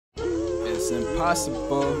It's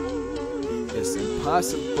impossible. It's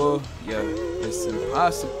impossible. Yeah, it's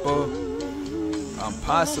impossible. I'm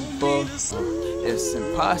possible. It's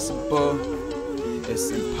impossible. It's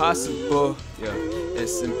impossible. Yeah,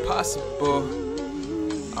 it's impossible.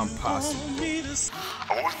 I'm possible.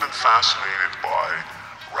 I've always been fascinated by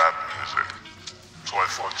rap music. So I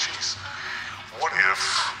thought, geez, what if,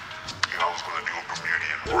 I was going to do a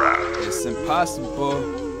Bermudian rap? It's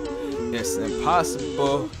impossible. It's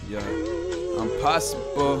impossible. Yeah, I'm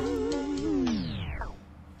possible.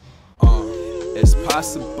 It's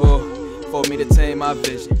possible for me to tame my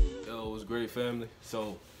vision. Yo, it was great, family.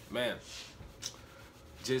 So, man,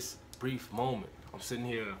 just brief moment. I'm sitting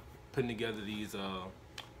here putting together these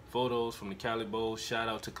photos from the Cali Bowl. Shout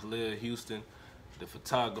out to Khalil Houston, the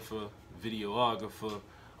photographer, videographer.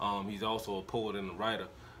 He's also a poet and a writer.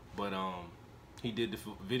 But he did the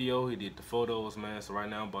video, he did the photos, man. So right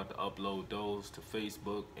now I'm about to upload those to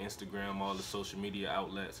Facebook, Instagram, all the social media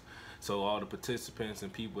outlets. So all the participants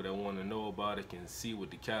and people that want to know about it can see what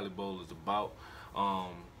the Cali Bowl is about.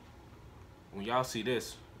 When y'all see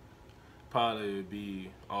this, probably it'll be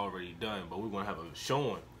already done, but we're gonna have a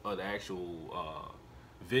showing of the actual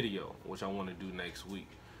video, which I want to do next week.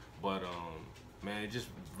 But man, just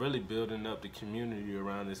really building up the community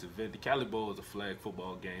around this event. The Cali Bowl is a flag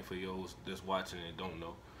football game for those that's watching and don't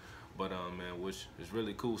know. But man, which is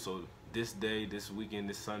really cool. So this day, this weekend,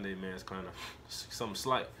 this Sunday, man, it's kind of something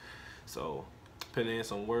slight. So putting in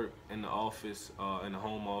some work in the office, in the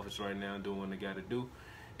home office right now, doing what I got to do.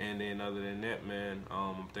 And then other than that, man,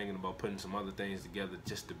 I'm thinking about putting some other things together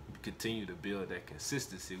just to continue to build that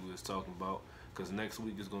consistency we was talking about. Because next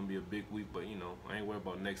week is going to be a big week, but, I ain't worried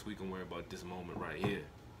about next week. I'm worried about this moment right here.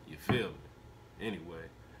 You feel me? Anyway,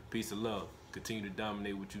 peace and love. Continue to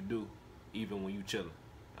dominate what you do, even when you chilling.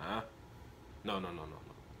 No.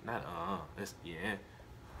 Not It's, yeah.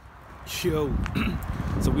 Yo.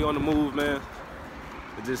 So we on the move, man.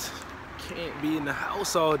 I just can't be in the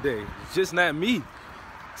house all day. It's just not me.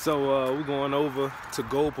 So we're going over to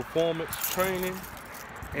Gold Performance Training.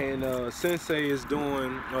 And Sensei is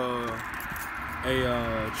doing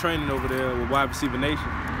a training over there with Wide Receiver Nation.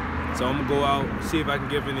 So I'm gonna go out, see if I can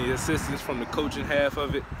give any assistance from the coaching half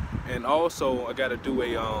of it. And also I gotta do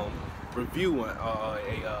a review,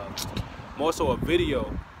 more so a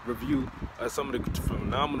video review of some of the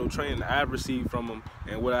phenomenal training I've received from him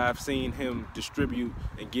and what I've seen him distribute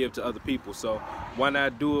and give to other people. So why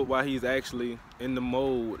not do it while he's actually in the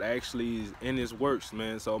mode, actually in his works,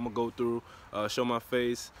 man. So I'm gonna go through, show my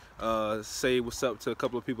face, say what's up to a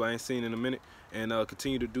couple of people I ain't seen in a minute, and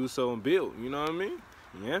continue to do so and build, you know what I mean?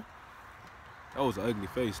 Yeah. That was an ugly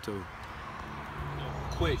face too.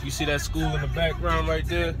 Quick, you see that school in the background right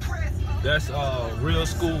there? That's real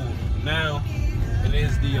school now. And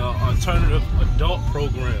it's the alternative adult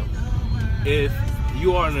program. If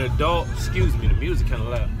you are an adult, excuse me, the music kind of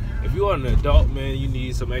loud. If you are an adult, man, you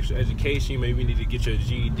need some extra education. Maybe you need to get your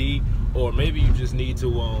GED, or maybe you just need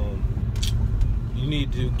to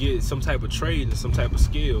get some type of trade and some type of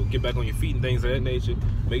skill, get back on your feet and things of that nature.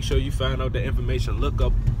 Make sure you find out the information. Look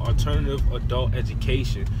up alternative adult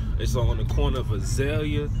education. It's on the corner of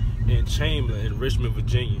Azalea and Chamberlain in Richmond,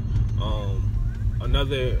 Virginia.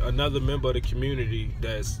 Another member of the community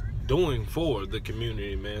that's doing for the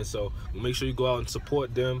community, man. So make sure you go out and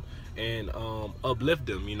support them and uplift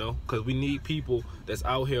them, because we need people that's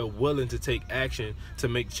out here willing to take action to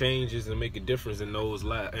make changes and make a difference in those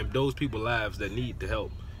lives and those people's lives that need the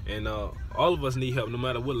help. And all of us need help, no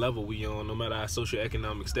matter what level we on, no matter our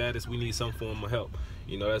socioeconomic status. We need some form of help.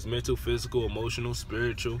 That's mental, physical, emotional,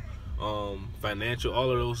 spiritual, financial.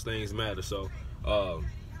 All of those things matter. So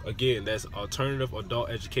again, that's alternative adult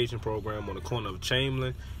education program on the corner of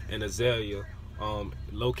Chamberlain and Azalea,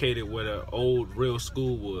 located where the old real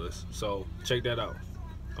school was. So check that out.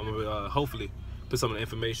 I'm gonna hopefully put some of the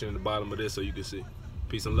information in the bottom of this so you can see.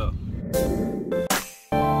 Peace and love.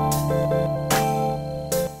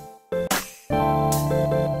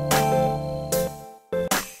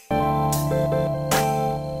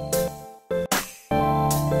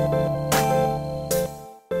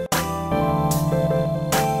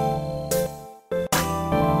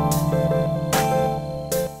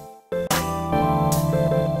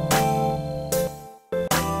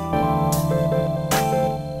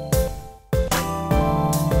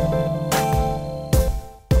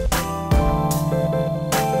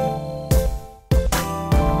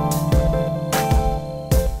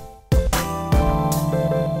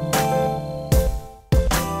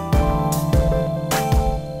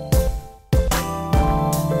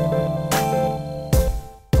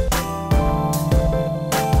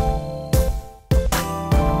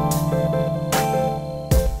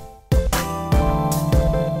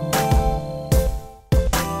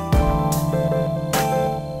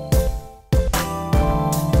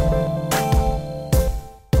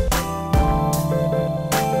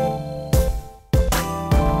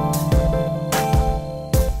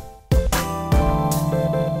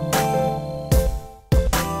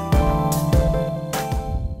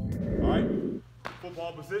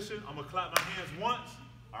 position. I'm gonna clap my hands once,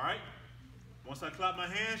 all right? Once I clap my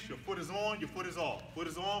hands, your foot is on, your foot is off. Foot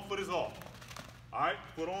is on, foot is off. All right,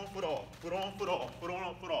 foot on, foot off, foot on, foot off, foot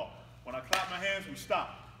on, foot off. When I clap my hands, we stop,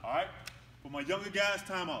 all right? For my younger guys,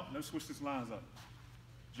 time out. Let's switch these lines up.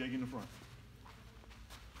 Jay, get in the front.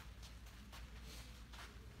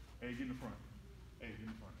 Hey, get in the front. Hey, get in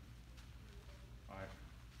the front. All right,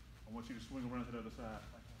 I want you to swing around to the other side.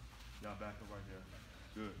 Y'all back up right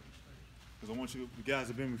there. Good. Because I want you, the guys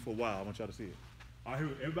have been with me for a while. I want y'all to see it. All right, here,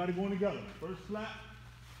 everybody going together. First clap,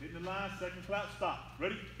 hitting the line, second clap, stop.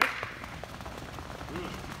 Ready? Hit. Good.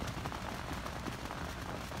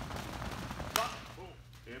 Stop. Boom.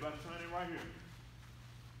 Everybody turn in right here.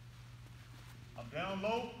 I'm down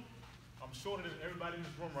low. I'm shorter than everybody in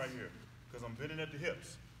this room right here because I'm bending at the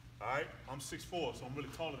hips. All right? I'm 6'4", so I'm really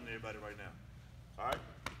taller than everybody right now. All right?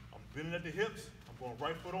 I'm bending at the hips. I'm going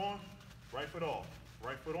right foot on, right foot off.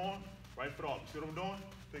 Right foot on, right foot off. You see what I'm doing?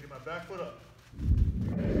 Picking my back foot up.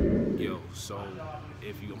 Yo, so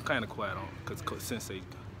if you, I'm kind of quiet on because Sensei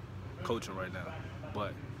coaching right now,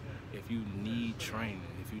 but if you need training,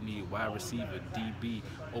 if you need wide receiver, DB,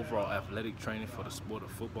 overall athletic training for the sport of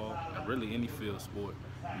football, and really any field sport,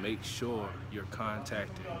 make sure you're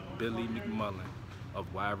contacting Billy McMullen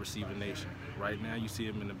of Wide Receiver Nation. Right now you see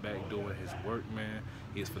him in the back doing his work, man.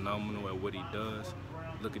 He's phenomenal at what he does.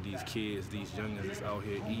 Look at these kids, these youngins that's out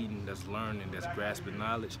here eating, that's learning, that's grasping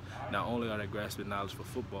knowledge. Not only are they grasping knowledge for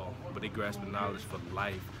football, but they grasping knowledge for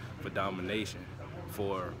life, for domination,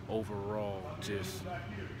 for overall just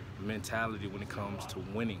mentality when it comes to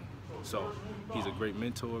winning. So he's a great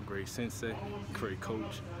mentor, great sensei, great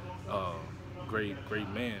coach, great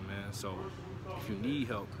man. So if you need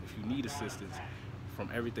help, if you need assistance, from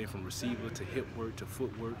everything from receiver to hip work to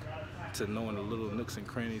footwork to knowing the little nooks and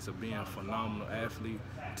crannies of being a phenomenal athlete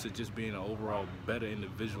to just being an overall better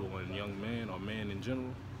individual and young man or man in general,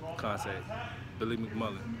 contact Billy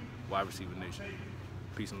McMullen, Wide Receiver Nation.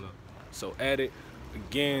 Peace and love. So at it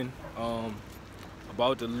again,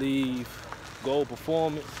 about to leave Gold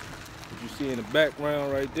Performance, as you see in the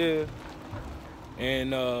background right there.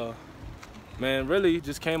 And man, really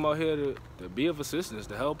just came out here to be of assistance,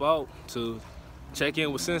 to help out, to check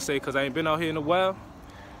in with Sensei because I ain't been out here in a while.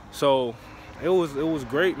 So it was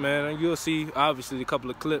great, man. And you'll see obviously a couple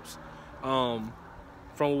of clips from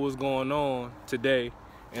what was going on today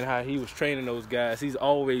and how he was training those guys. He's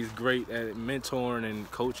always great at mentoring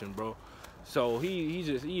and coaching, bro. So he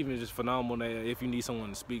even just phenomenal if you need someone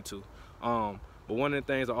to speak to. But one of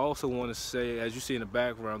the things I also want to say, as you see in the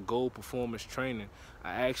background, Gold Performance Training.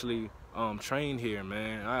 I actually trained here,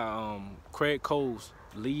 man. Craig Coles,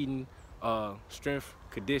 leading strength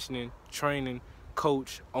conditioning training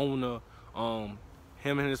coach, owner,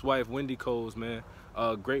 him and his wife Wendy Coles, man.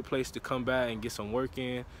 Great place to come by and get some work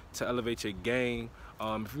in to elevate your game.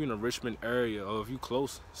 If you're in the Richmond area or if you're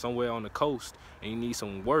close somewhere on the coast and you need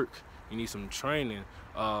some work, you need some training,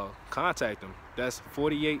 contact them. That's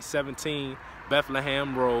 4817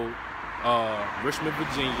 Bethlehem Road, Richmond,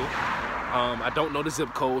 Virginia. I don't know the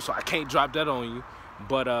zip code, so I can't drop that on you,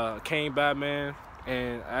 but came by, man,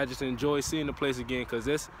 and I just enjoy seeing the place again because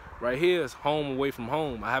this right here is home away from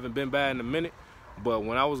home. I haven't been by in a minute, but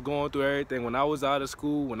when I was going through everything, when I was out of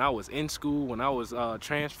school, when I was in school, when I was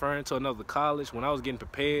transferring to another college, when I was getting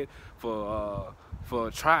prepared for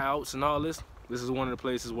tryouts and all this, this is one of the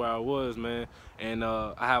places where I was, man. And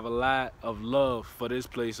I have a lot of love for this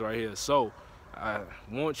place right here. So I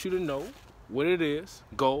want you to know what it is,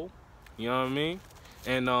 go, you know what I mean?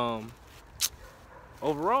 And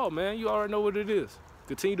overall, man, you already know what it is.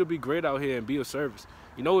 Continue to be great out here and be of service.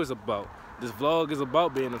 You know what it's about. This vlog is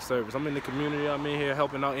about being of service. I'm in the community. I'm in here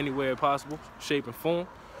helping out any way possible, shape and form.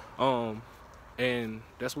 And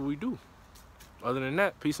that's what we do. Other than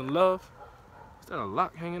that, peace and love. Is that a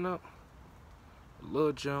lock hanging up? A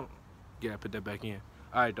little jump. Yeah, put that back in.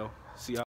 All right, though. See y'all.